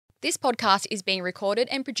This podcast is being recorded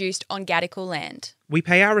and produced on Gadigal land. We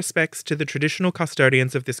pay our respects to the traditional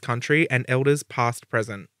custodians of this country and elders past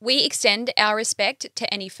present. We extend our respect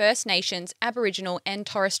to any First Nations, Aboriginal and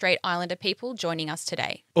Torres Strait Islander people joining us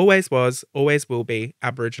today. Always was, always will be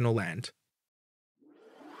Aboriginal land.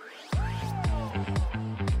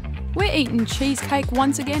 We're eating cheesecake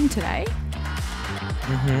once again today.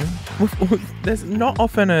 There's not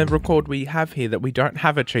often a record we have here that we don't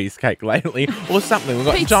have a cheesecake lately or something. We've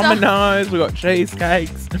got Pizza. Dominoes, we've got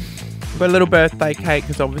cheesecakes, we've got a little birthday cake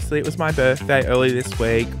because obviously it was my birthday early this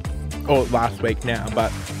week, or last week now,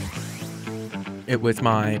 but it was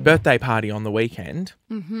my birthday party on the weekend.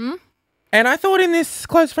 Mm-hmm. And I thought in this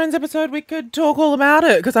Close Friends episode we could talk all about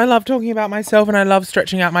it because I love talking about myself and I love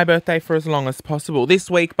stretching out my birthday for as long as possible. This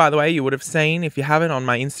week, by the way, you would have seen, if you haven't, on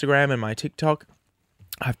my Instagram and my TikTok,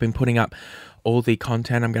 I've been putting up all the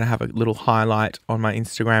content. I'm going to have a little highlight on my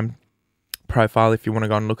Instagram profile if you want to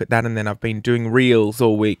go and look at that. And then I've been doing reels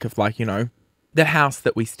all week of, like, you know, the house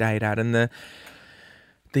that we stayed at and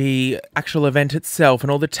the actual event itself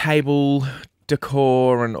and all the table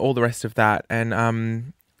decor and all the rest of that.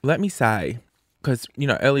 And let me say, because, you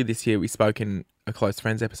know, early this year we spoke in a Close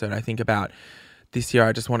Friends episode, I think, about this year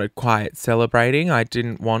I just wanted quiet celebrating. I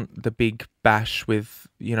didn't want the big bash with,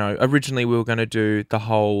 you know, originally we were going to do the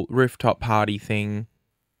whole rooftop party thing,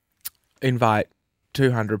 invite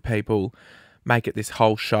 200 people, make it this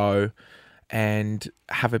whole show and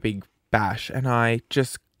have a big bash. And I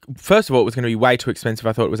just, first of all, it was going to be way too expensive.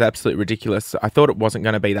 I thought it was absolutely ridiculous. I thought it wasn't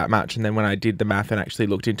going to be that much. And then when I did the math and actually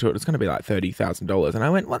looked into it, it was going to be like $30,000. And I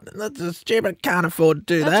went, what? That's stupid. I can't afford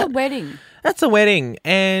to do that. That's a wedding. That's a wedding.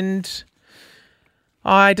 And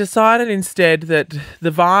I decided instead that the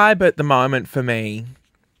vibe at the moment for me,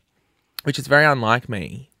 which is very unlike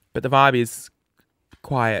me, but the vibe is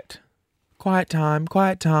quiet. Quiet time.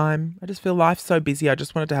 I just feel life's so busy. I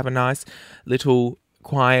just wanted to have a nice little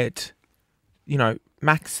quiet, you know,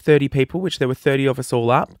 max 30 people, which there were 30 of us all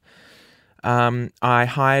up. I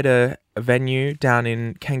hired a venue down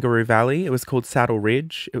in Kangaroo Valley. It was called Saddle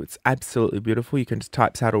Ridge. It was absolutely beautiful. You can just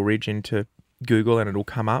type Saddle Ridge into Google and it'll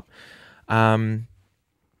come up.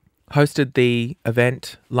 Hosted the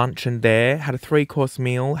event, luncheon there, had a 3-course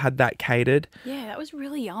meal, had that catered. Yeah, that was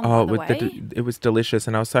really yum, by the way. It was delicious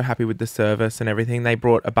and I was so happy with the service and everything. They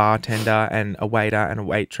brought a bartender and a waiter and a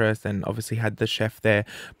waitress and obviously had the chef there,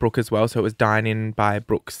 Brooke, as well. So it was dine-in by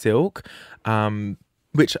Brooke Silk,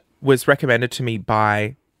 which was recommended to me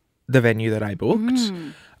by the venue that I booked.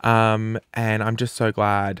 And I'm just so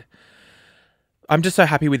glad. I'm just so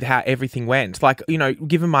happy with how everything went. Like, you know,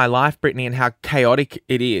 given my life, Brittney, and how chaotic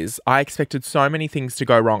it is, I expected so many things to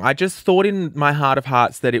go wrong. I just thought in my heart of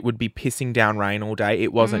hearts that it would be pissing down rain all day.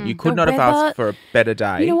 It wasn't. You could not have asked for a better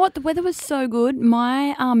day. You know what? The weather was so good.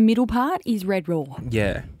 My middle part is red raw.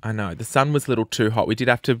 Yeah, I know. The sun was a little too hot. We did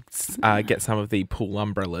have to get some of the pool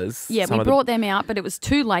umbrellas. Yeah, we brought them out, but it was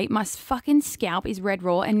too late. My fucking scalp is red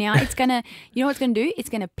raw, and now it's going to, you know what it's going to do? It's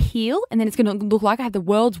going to peel, and then it's going to look like I have the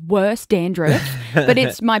world's worst dandruff. But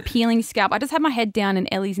it's my peeling scalp. I just had my head down and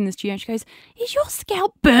Ellie's in the studio and she goes, is your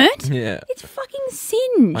scalp burnt? Yeah. It's fucking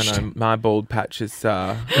singed. I know. My bald patch is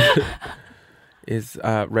red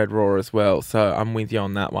raw as well. So I'm with you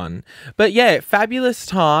on that one. But yeah, fabulous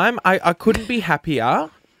time. I couldn't be happier.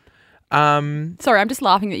 Sorry, I'm just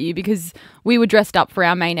laughing at you because we were dressed up for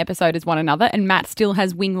our main episode as one another and Matt still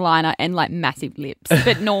has wing liner and like massive lips,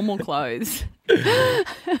 but normal clothes.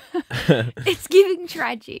 It's giving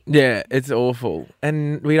tragic. Yeah, it's awful.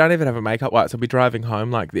 And we don't even have a makeup wipe, so we'll be driving home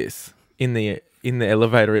like this in the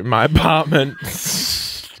elevator in my apartment.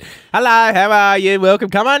 Hello, how are you? Welcome.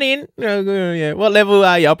 Come on in. Yeah. What level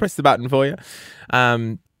are you? I'll press the button for you.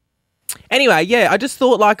 Anyway, yeah, I just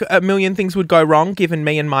thought like a million things would go wrong given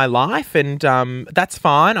me and my life, and that's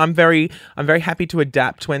fine. I'm very happy to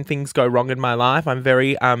adapt when things go wrong in my life. I'm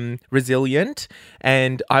very resilient,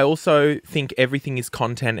 and I also think everything is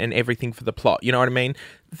content and everything for the plot. You know what I mean?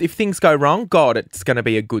 If things go wrong, God, it's going to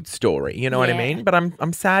be a good story. You know what I mean? But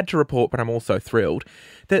I'm sad to report, but I'm also thrilled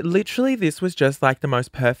that literally this was just like the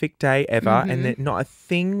most perfect day ever, and that not a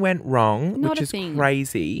thing went wrong, which is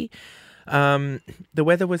crazy. The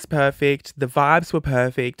weather was perfect. The vibes were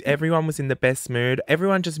perfect. Everyone was in the best mood.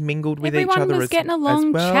 Everyone just mingled with each other. Everyone was getting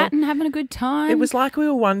along, chatting, having a good time. It was like we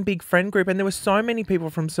were one big friend group, and there were so many people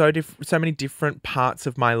from so many different parts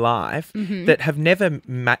of my life that have never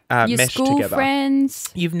meshed together. Your school friends.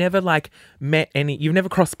 You've never you've never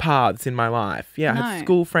crossed paths in my life. Yeah, I had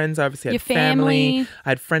school friends. I obviously had family. I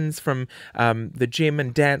had friends from the gym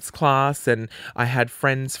and dance class, and I had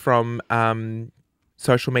friends from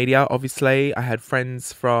social media, obviously. I had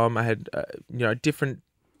friends from, different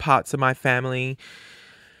parts of my family.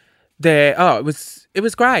 it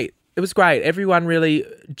was great. It was great. Everyone really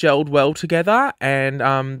gelled well together, and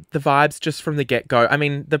the vibes just from the get-go. I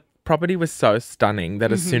mean, the property was so stunning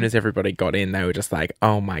that as soon as everybody got in, they were just like,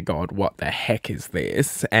 oh my God, what the heck is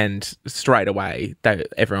this? And straight away,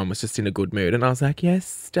 everyone was just in a good mood. And I was like,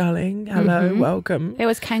 yes, darling, hello, welcome. There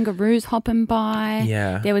was kangaroos hopping by.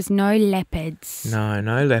 Yeah. There was no leopards. No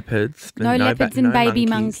leopards. No leopards and baby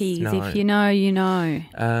monkeys. monkeys. If you know, you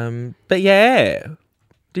know. But yeah,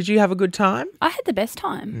 did you have a good time? I had the best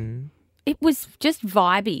time. It was just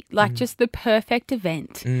vibey, like just the perfect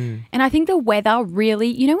event. And I think the weather really,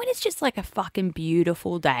 you know, when it's just like a fucking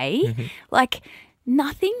beautiful day, like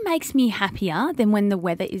nothing makes me happier than when the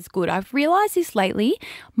weather is good. I've realised this lately.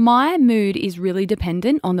 My mood is really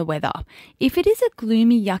dependent on the weather. If it is a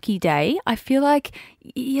gloomy, yucky day, I feel like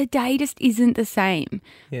your day just isn't the same.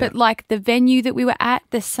 Yeah. But like the venue that we were at,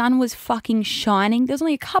 the sun was fucking shining. There was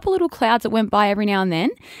only a couple little clouds that went by every now and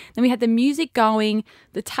then. Then we had the music going,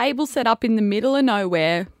 the table set up in the middle of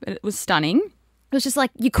nowhere. It was stunning. It was just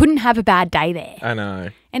like you couldn't have a bad day there. I know.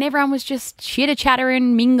 And everyone was just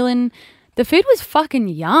chitter-chattering, mingling. The food was fucking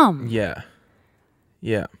yum. Yeah.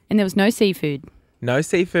 Yeah. And there was no seafood. No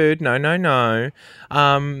seafood. No.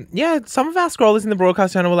 Yeah, some of our scrollers in the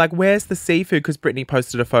broadcast channel were like, where's the seafood? Because Brittney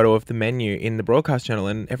posted a photo of the menu in the broadcast channel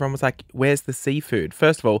and everyone was like, where's the seafood?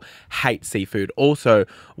 First of all, hate seafood. Also,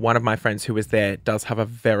 one of my friends who was there does have a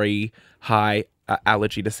very high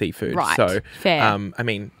allergy to seafood. Right. So, fair. I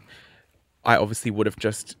mean, I obviously would have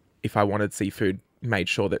just, if I wanted seafood, made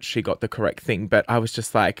sure that she got the correct thing. But I was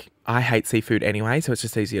just like, I hate seafood anyway, so it's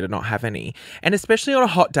just easier to not have any. And especially on a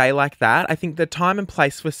hot day like that, I think the time and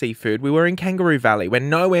place for seafood, we were in Kangaroo Valley. We're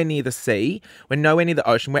nowhere near the sea. We're nowhere near the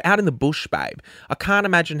ocean. We're out in the bush, babe. I can't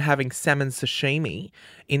imagine having salmon sashimi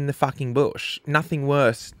in the fucking bush. Nothing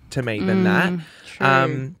worse to me than that.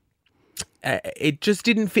 True. It just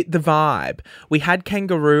didn't fit the vibe. We had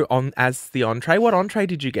kangaroo on as the entree. What entree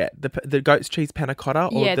did you get? The goat's cheese panna cotta?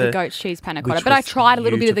 Or the goat's cheese panna cotta. which But I was tried a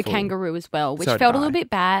little bit of the beautiful. kangaroo as well, which So felt did a little I. bit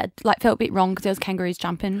bad. Like felt a bit wrong because there was kangaroos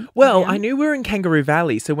jumping. Well, around. I knew we were in Kangaroo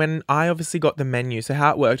Valley, so when I obviously got the menu, so how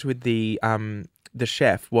it worked with the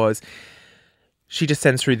chef was she just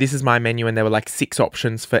sends through, this is my menu, and there were like 6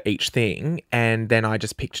 options for each thing, and then I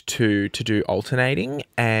just picked 2 to do alternating,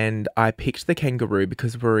 and I picked the kangaroo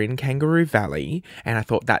because we're in Kangaroo Valley, and I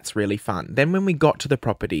thought that's really fun. Then when we got to the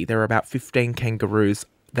property, there were about 15 kangaroos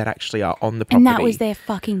that actually are on the property. And that was their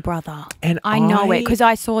fucking brother. And I know it because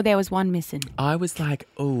I saw there was one missing. I was like,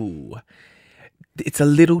 ooh, it's a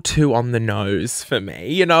little too on the nose for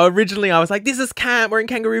me. You know, originally I was like, this is camp. We're in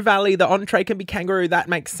Kangaroo Valley. The entree can be kangaroo. That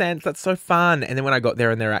makes sense. That's so fun. And then when I got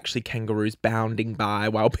there and there are actually kangaroos bounding by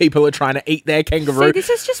while people are trying to eat their kangaroo. See, this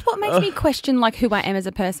is just what makes me question like who I am as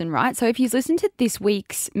a person, right? So if you listen to this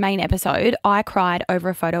week's main episode, I cried over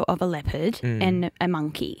a photo of a leopard and a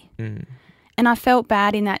monkey. And I felt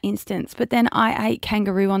bad in that instance. But then I ate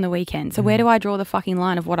kangaroo on the weekend. So where do I draw the fucking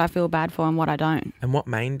line of what I feel bad for and what I don't? And what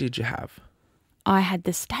main did you have? I had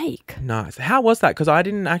the steak. Nice. How was that? Because I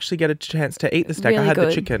didn't actually get a chance to eat the steak. Really I had good.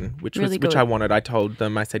 the chicken, which Really which good. I wanted. I told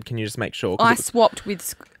them, I said, can you just make sure? 'Cause I it was- swapped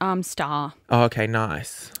with Star. Oh, okay,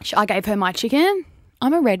 nice. I gave her my chicken.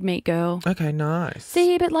 I'm a red meat girl. Okay, nice.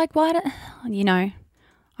 See, but like, why do, you know,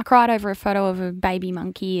 I cried over a photo of a baby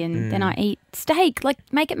monkey and then I eat steak. Like,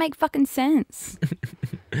 make it make fucking sense.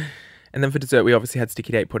 And then for dessert, we obviously had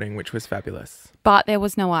sticky date pudding, which was fabulous. But there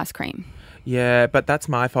was no ice cream. Yeah, but that's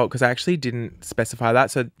my fault because I actually didn't specify that.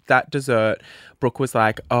 So that dessert, Brooke was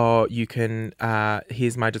like, oh, you can,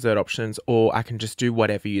 here's my dessert options, or I can just do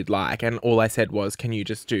whatever you'd like. And all I said was, can you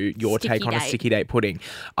just do your Sticky take on a date. sticky date pudding?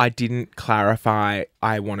 I didn't clarify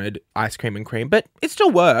I wanted ice cream and cream, but it still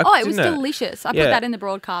worked. Oh, it was didn't delicious. I Yeah. put that in the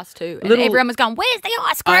broadcast too. And Little- everyone was going, where's the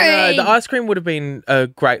ice cream? I know, the ice cream would have been a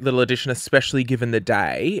great little addition, especially given the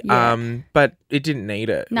day. Yeah. But it didn't need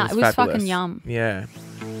it. No, it was fabulous. fucking yum. Yeah.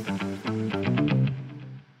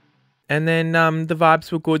 And then the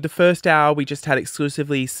vibes were good. The first hour, we just had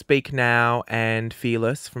exclusively Speak Now and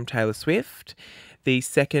Fearless from Taylor Swift. The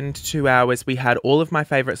second 2 hours, we had all of my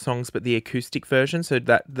favourite songs, but the acoustic version. So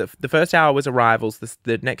that the first hour was Arrivals.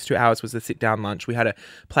 The next 2 hours was the sit-down lunch. We had a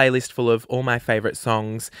playlist full of all my favourite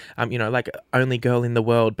songs, you know, like Only Girl in the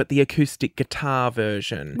World, but the acoustic guitar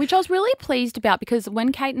version. Which I was really pleased about because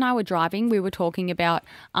when Kate and I were driving, we were talking about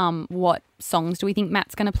what songs do we think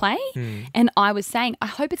Matt's going to play? And I was saying, I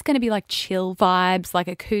hope it's going to be like chill vibes, like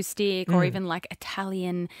acoustic or even like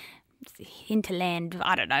Italian hinterland,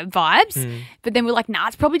 I don't know, vibes. But then we're like, nah,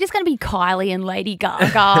 it's probably just going to be Kylie and Lady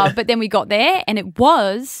Gaga. But then we got there and it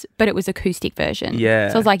was acoustic version. Yeah.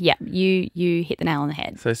 So I was like, yeah, you hit the nail on the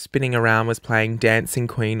head. So Spinning Around was playing Dancing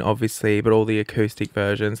Queen, obviously, but all the acoustic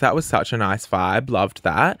versions. That was such a nice vibe. Loved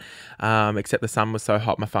that. Except the sun was so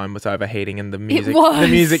hot, my phone was overheating and the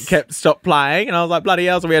music kept stopped playing. And I was like, bloody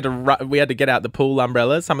hell. So we had to get out the pool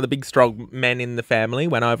umbrellas. Some of the big strong men in the family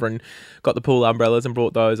went over and got the pool umbrellas and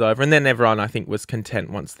brought those over. And then everyone, I think, was content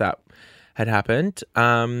once that had happened.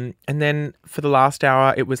 And then for the last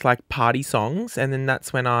hour, it was like party songs. And then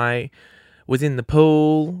that's when I was in the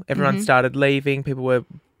pool. Everyone started leaving. People were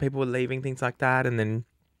leaving, things like that. And then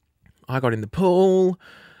I got in the pool.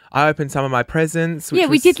 I opened some of my presents. Which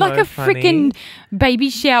we did so like a freaking baby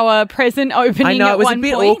shower present opening. I know, at it was one a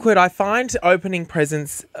bit point. awkward. I find opening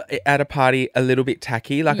presents at a party a little bit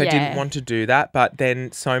tacky. Like I didn't want to do that, but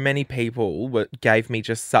then so many people gave me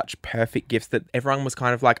just such perfect gifts that everyone was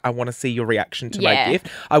kind of like, I want to see your reaction to my gift.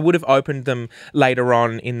 I would have opened them later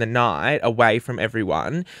on in the night away from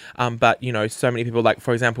everyone. But, you know, so many people, like,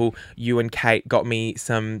 for example, you and Kate got me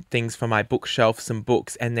some things for my bookshelf, some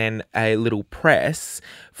books, and then a little press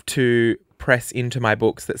to press into my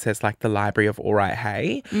books that says like the Library of All Right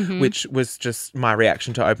Hey, which was just my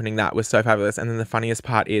reaction to opening that was so fabulous. And then the funniest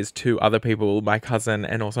part is 2 other people, my cousin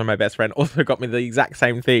and also my best friend, also got me the exact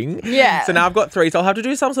same thing. Yeah. So now I've got 3. So I'll have to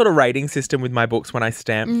do some sort of rating system with my books when I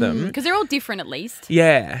stamp them. Because they're all different at least.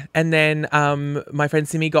 Yeah. And then my friend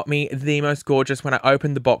Simi got me the most gorgeous, when I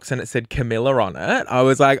opened the box and it said Camilla on it. I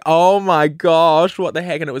was like, oh my gosh, what the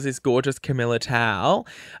heck? And it was this gorgeous Camilla towel.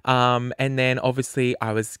 And then obviously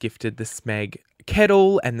I was gifted the Smeg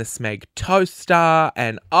kettle and the Smeg toaster,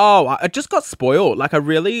 and I just got spoiled. Like I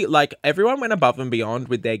really, like, everyone went above and beyond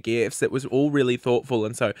with their gifts. It was all really thoughtful,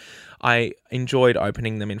 and so I enjoyed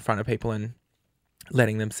opening them in front of people and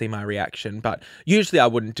letting them see my reaction. But usually I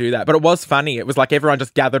wouldn't do that, but it was funny. It was like everyone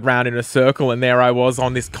just gathered round in a circle and there I was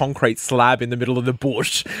on this concrete slab in the middle of the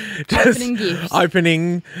bush just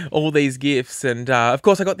opening all these gifts. And of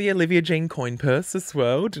course I got the Olivia Jean coin purse as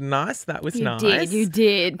well. Nice. That was nice. You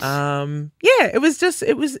did. Yeah, it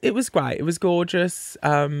was great. It was gorgeous.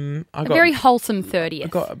 I got very wholesome 30th. I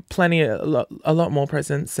got a lot more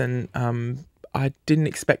presents, and I didn't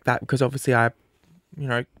expect that because obviously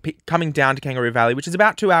coming down to Kangaroo Valley, which is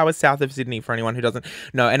about 2 hours south of Sydney for anyone who doesn't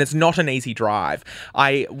know, and it's not an easy drive.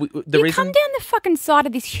 You come down the fucking side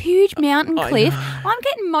of this huge mountain cliff. I'm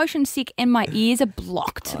getting motion sick and my ears are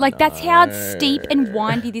blocked. That's how steep and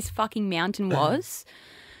windy this fucking mountain was.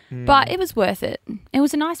 But it was worth it. It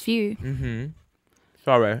was a nice view. Mm-hmm.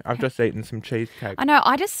 Sorry, I've just eaten some cheesecake. I know,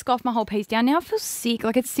 I just scoffed my whole piece down. Now I feel sick.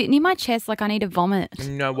 Like it's sitting in my chest like I need to vomit. And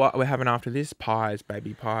you know what we're having after this? Pies,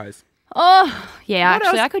 baby, pies. Oh, yeah, what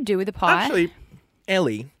actually, else? I could do with a pie. Actually,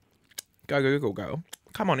 Elle, go.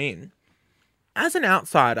 Come on in. As an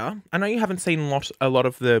outsider, I know you haven't seen a lot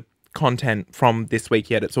of the content from this week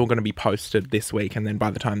yet. It's all going to be posted this week, and then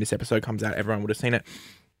by the time this episode comes out, everyone would have seen it.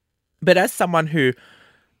 But as someone who,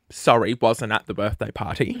 wasn't at the birthday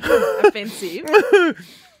party. Offensive.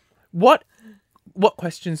 What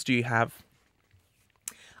questions do you have?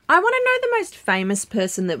 I want to know the most famous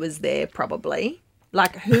person that was there, probably.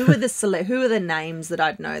 Like, who are the names that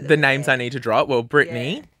I'd know? The names I need to drop? Well,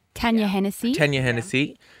 Brittney. Yeah. Tanya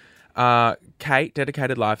Hennessy. Kate,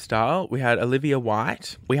 Dedicated Lifestyle. We had Olivia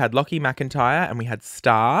White. We had Lockie McIntyre. And we had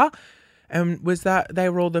Star. And they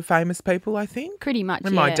were all the famous people, I think? Pretty much,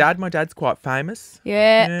 and my dad's quite famous.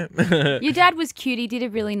 Yeah. Your dad was cute. He did a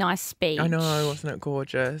really nice speech. I know, wasn't it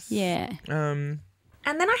gorgeous? Yeah. And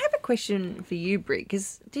then I have a question for you, Britt,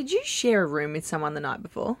 because did you share a room with someone the night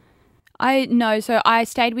before? So I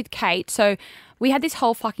stayed with Kate. So we had this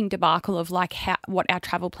whole fucking debacle of like what our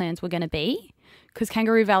travel plans were going to be, because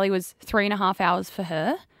Kangaroo Valley was 3.5 hours for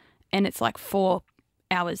her and it's like 4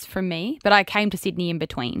 hours from me, but I came to Sydney in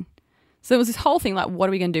between. So it was this whole thing like, what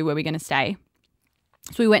are we going to do? Where are we going to stay?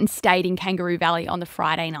 So we went and stayed in Kangaroo Valley on the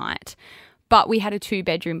Friday night, but we had a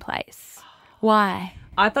 2-bedroom place. Why?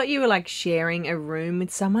 I thought you were like sharing a room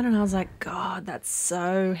with someone, and I was like, God,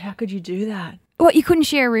 how could you do that? What, you couldn't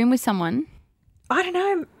share a room with someone? I don't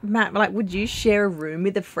know, Matt. Like, would you share a room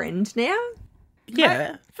with a friend now?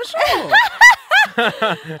 Yeah, for sure.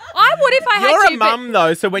 I would if I had to. You're a mum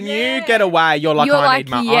though, so when you get away, you're like, I need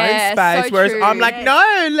my own space. So whereas true. I'm like,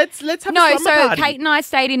 no, let's have a slumber party. Kate and I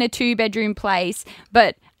stayed in a 2-bedroom place,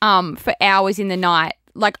 but for hours in the night,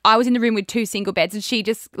 like I was in the room with 2 single beds and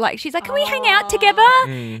she's like, can we hang out together?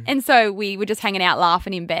 And so we were just hanging out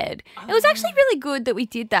laughing in bed. It was actually really good that we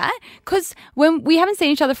did that because when we haven't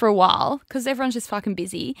seen each other for a while because everyone's just fucking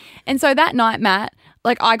busy. And so that night, Matt,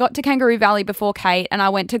 like I got to Kangaroo Valley before Kate and I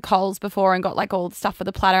went to Coles before and got like all the stuff for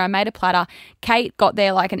the platter. I made a platter. Kate got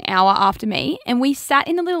there like an hour after me and we sat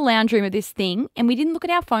in the little lounge room of this thing and we didn't look at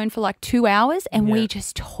our phone for like 2 hours and we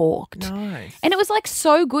just talked. Nice. And it was like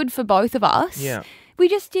so good for both of us. Yeah. We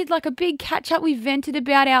just did like a big catch up. We vented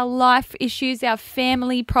about our life issues, our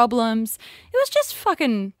family problems. It was just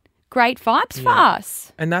fucking great vibes for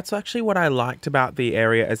us. And that's actually what I liked about the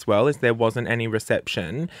area as well, is there wasn't any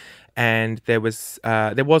reception. And there was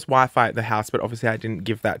Wi-Fi at the house, but obviously I didn't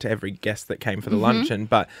give that to every guest that came for the luncheon.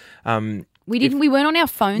 But we weren't on our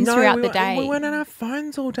phones throughout the day. We weren't on our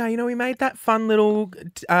phones all day. You know, we made that fun little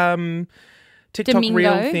TikTok Domingo.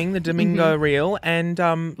 reel thing, the Domingo reel, and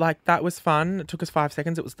like that was fun. It took us 5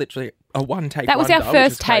 seconds. It was literally a one take. That was our wonder, first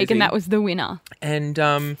which is take, crazy. and that was the winner. And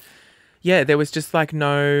there was just like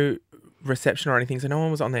no reception or anything, so no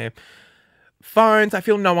one was on their phones. I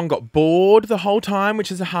feel no one got bored the whole time,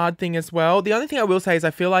 which is a hard thing as well. The only thing I will say is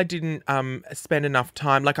I feel I didn't spend enough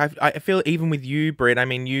time. Like I feel even with you, Britt, I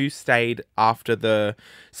mean, you stayed after the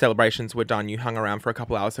celebrations were done. You hung around for a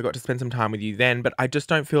couple hours, so I got to spend some time with you then. But I just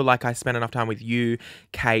don't feel like I spent enough time with you,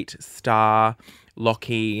 Kate, Star,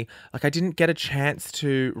 Lockie. Like I didn't get a chance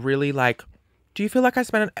to really like... Do you feel like I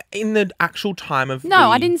spent it in the actual time of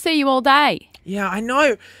I didn't see you all day. Yeah, I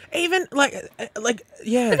know. Even like,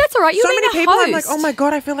 yeah. But that's all right. You're so being many the people, host. I'm like, oh my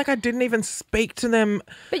God, I feel like I didn't even speak to them.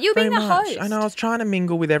 But you're very being the much. host. I know, I was trying to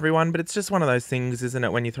mingle with everyone, but it's just one of those things, isn't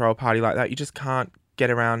it? When you throw a party like that, you just can't get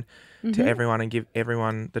around to everyone and give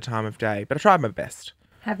everyone the time of day. But I tried my best.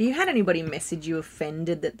 Have you had anybody message you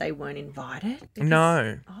offended that they weren't invited?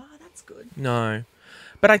 No. Oh, that's good. No.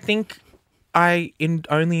 But I think I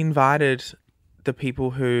only invited the people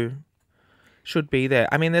who should be there.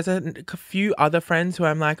 I mean, there's a few other friends who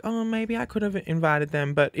I'm like, oh, maybe I could have invited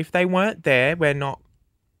them. But if they weren't there, we're not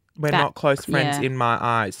close friends in my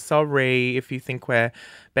eyes. Sorry if you think we're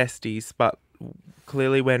besties, but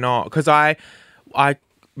clearly we're not. Because I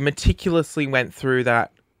meticulously went through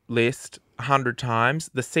that list 100 times.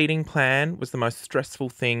 The seating plan was the most stressful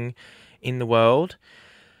thing in the world.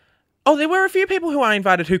 Oh, there were a few people who I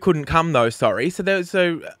invited who couldn't come though, sorry.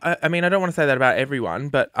 I mean, I don't want to say that about everyone,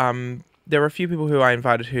 but there were a few people who I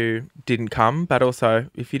invited who didn't come. But also,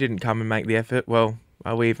 if you didn't come and make the effort, well,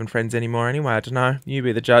 are we even friends anymore anyway? I don't know. You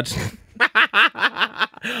be the judge.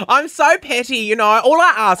 I'm so petty, you know. All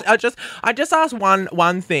I asked, I just asked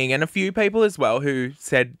one thing, and a few people as well who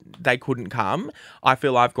said they couldn't come. I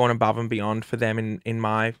feel I've gone above and beyond for them in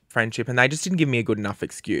my friendship, and they just didn't give me a good enough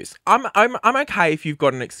excuse. I'm okay if you've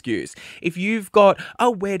got an excuse. If you've got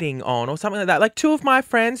a wedding on or something like that. Like 2 of my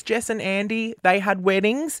friends, Jess and Andy, they had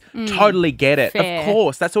weddings. Totally get it. Fair. Of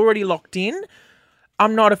course, that's already locked in.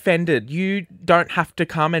 I'm not offended. You don't have to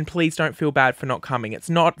come, and please don't feel bad for not coming. It's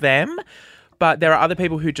not them. But there are other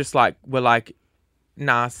people who just were like,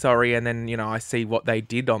 nah, sorry. And then, you know, I see what they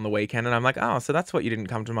did on the weekend and I'm like, oh, so that's what you didn't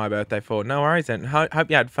come to my birthday for. No worries then.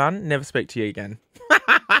 Hope you had fun. Never speak to you again.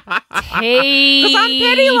 Because I'm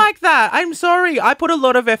petty like that. I'm sorry. I put a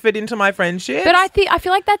lot of effort into my friendship. But I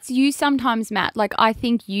feel like that's you sometimes, Matt. Like I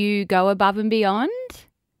think you go above and beyond.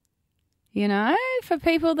 You know, for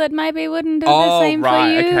people that maybe wouldn't do the same for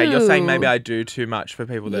you. Okay, you're saying maybe I do too much for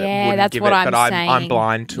people that wouldn't that's give what it, I'm but saying. I'm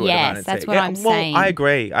blind to it. Yes, that's what I'm saying. I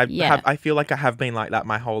agree. I feel like I have been like that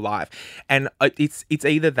my whole life. And it's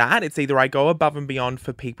either that, it's either I go above and beyond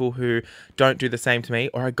for people who don't do the same to me,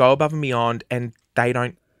 or I go above and beyond and they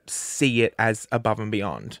don't see it as above and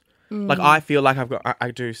beyond. Like I feel like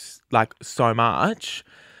I do like so much.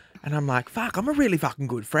 And I'm like, fuck, I'm a really fucking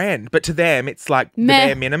good friend. But to them, it's like the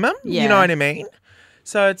bare minimum. Yeah. You know what I mean?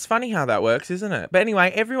 So it's funny how that works, isn't it? But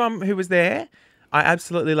anyway, everyone who was there, I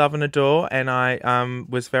absolutely love and adore. And I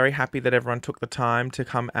was very happy that everyone took the time to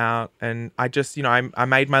come out. And I just, you know, I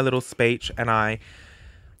made my little speech and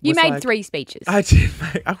You made like, 3 speeches. I did.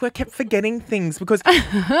 I kept forgetting things because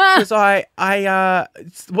what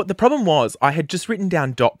the problem was, I had just written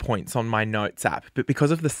down dot points on my notes app, but because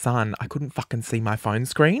of the sun, I couldn't fucking see my phone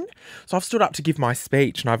screen. So I've stood up to give my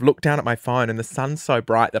speech and I've looked down at my phone and the sun's so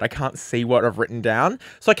bright that I can't see what I've written down.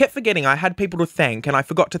 So I kept forgetting. I had people to thank and I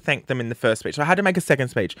forgot to thank them in the first speech. So I had to make a second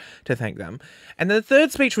speech to thank them. And then the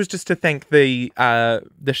third speech was just to thank the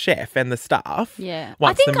chef and the staff. Yeah.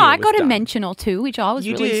 once I the think meal I was got a done. mention or 2, which I was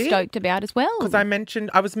really stoked about as well. Because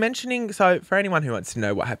I was mentioning, so for anyone who wants to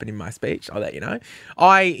know what happened in my speech, I'll let you know.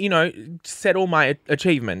 I, you know, said all my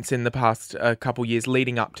achievements in the past couple years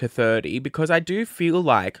leading up to 30, because I do feel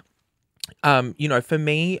like for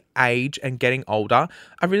me, age and getting older,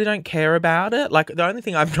 I really don't care about it. Like, the only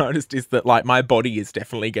thing I've noticed is that, like, my body is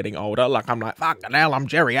definitely getting older. Like, I'm like, fucking hell, I'm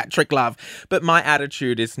geriatric, love. But my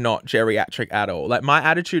attitude is not geriatric at all. Like, my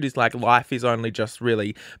attitude is like life is only just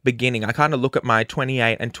really beginning. I kind of look at my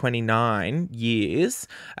 28 and 29 years,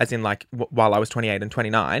 as in, like, while I was 28 and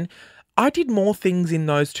 29, I did more things in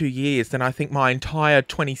those 2 years than I think my entire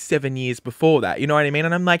 27 years before that. You know what I mean?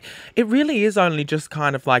 And I'm like, it really is only just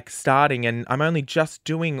kind of like starting, and I'm only just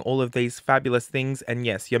doing all of these fabulous things. And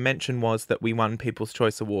yes, your mention was that we won People's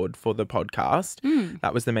Choice Award for the podcast.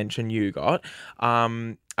 That was the mention you got.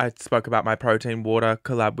 I spoke about my protein water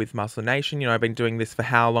collab with Muscle Nation. You know, I've been doing this for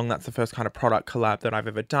how long? That's the first kind of product collab that I've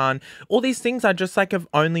ever done. All these things I just like have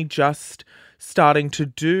only just starting to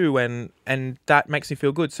do, and that makes me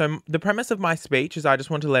feel good. So the premise of my speech is I just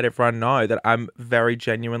want to let everyone know that I'm very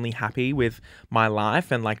genuinely happy with my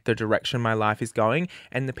life and like the direction my life is going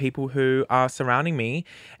and the people who are surrounding me.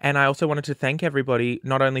 And I also wanted to thank everybody,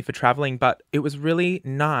 not only for traveling, but it was really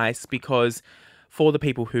nice because for the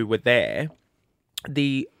people who were there,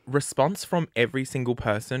 the response from every single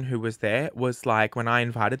person who was there was like, when I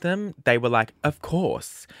invited them, they were like, of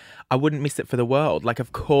course, I wouldn't miss it for the world. Like,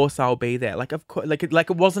 of course I'll be there. Like, of course, like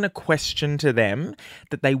it wasn't a question to them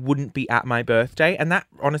that they wouldn't be at my birthday. And that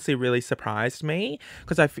honestly really surprised me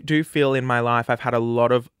because I do feel in my life, I've had a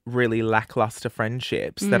lot of really lackluster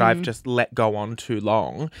friendships that I've just let go on too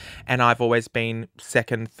long. And I've always been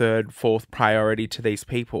second, third, fourth priority to these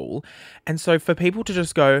people. And so for people to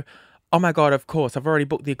just go, oh my God, of course, I've already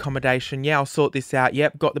booked the accommodation. Yeah, I'll sort this out.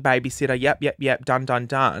 Yep, got the babysitter. Yep,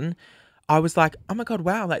 done. I was like, oh my God,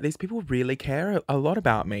 wow, like these people really care a lot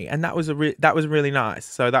about me. And that was really nice.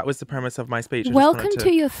 So that was the premise of my speech. Welcome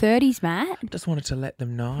to your 30s, Matt. Just wanted to let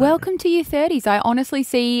them know. Welcome to your 30s. I honestly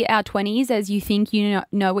see our 20s as you think you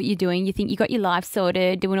know what you're doing. You think you got your life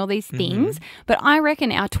sorted, doing all these things. But I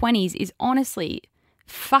reckon our 20s is honestly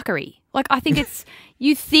fuckery. Like, I think it's,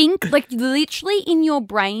 you think, like, literally in your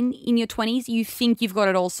brain, in your 20s, you think you've got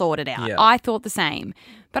it all sorted out. Yeah. I thought the same.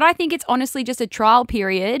 But I think it's honestly just a trial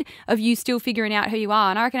period of you still figuring out who you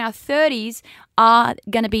are. And I reckon our 30s are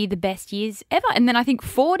going to be the best years ever. And then I think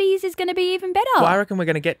 40s is going to be even better. Well, I reckon we're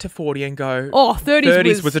going to get to 40 and go, oh,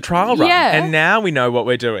 30s was a trial run. Yeah. And now we know what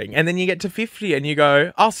we're doing. And then you get to 50 and you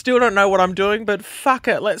go, I still don't know what I'm doing, but fuck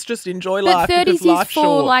it. Let's just enjoy life. But 30s is for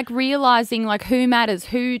short. like realizing like who matters,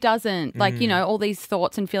 who doesn't. Like, you know, all these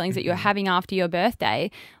thoughts and feelings that you're having after your birthday.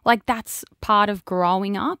 Like, that's part of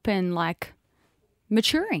growing up and like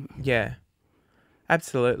maturing. Yeah,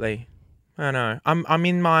 absolutely. I know. I'm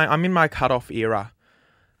in my cutoff era.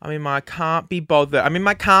 I'm in my can't be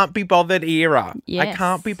bothered era. Yes. I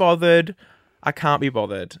can't be bothered.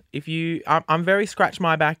 I'm very scratch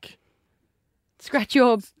my back. Scratch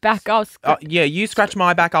your back. Yeah, you scratch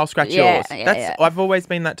my back, I'll scratch yours. I've always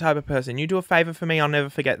been that type of person. You do a favor for me, I'll never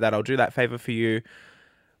forget that. I'll do that favor for you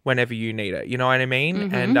whenever you need it. You know what I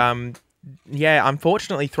mean? And yeah,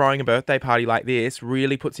 unfortunately, throwing a birthday party like this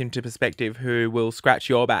really puts into perspective who will scratch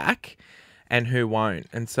your back and who won't.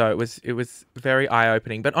 And so it was very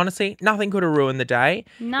eye-opening. But honestly, nothing could have ruined the day.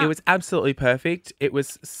 No. It was absolutely perfect. It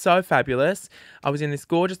was so fabulous. I was in this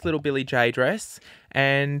gorgeous little Billie J dress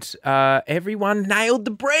and everyone nailed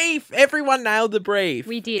the brief.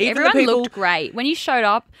 We did. Even everyone the people... looked great. When you showed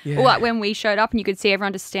up, Yeah. or like when we showed up and you could see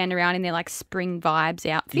everyone just stand around in their like spring vibes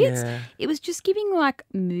outfits, Yeah. it was just giving like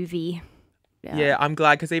movie. Yeah, I'm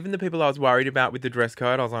glad because even the people I was worried about with the dress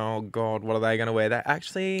code, I was like, oh God, what are they going to wear? They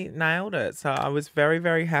actually nailed it. So I was very,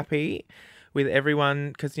 very happy with everyone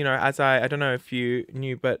because, you know, as I don't know if you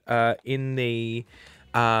knew, but on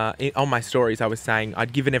my stories, I was saying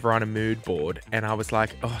I'd given everyone a mood board and I was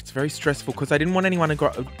like, oh, it's very stressful because I didn't want anyone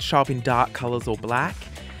to show up in dark colours or black.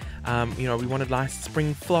 You know, we wanted nice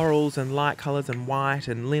spring florals and light colours and white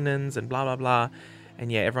and linens and blah, blah, blah.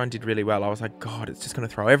 And yeah, everyone did really well. I was like, God, it's just going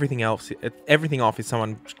to throw everything off if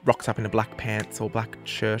someone rocks up in a black pants or black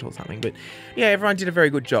shirt or something. But yeah, everyone did a very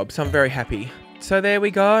good job. So I'm very happy. So there we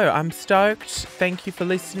go. I'm stoked. Thank you for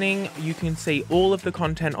listening. You can see all of the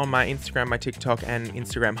content on my Instagram, my TikTok and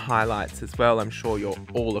Instagram highlights as well. I'm sure you're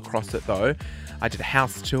all across it though. I did a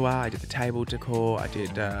house tour. I did the table decor. I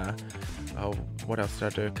did... what else did I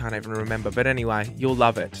do? Can't even remember. But anyway, you'll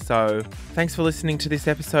love it. So thanks for listening to this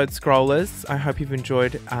episode, Scrollers. I hope you've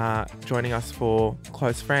enjoyed joining us for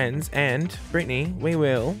Close Friends. And Brittney, we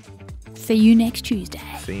will See you next Tuesday.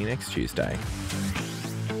 see you next Tuesday.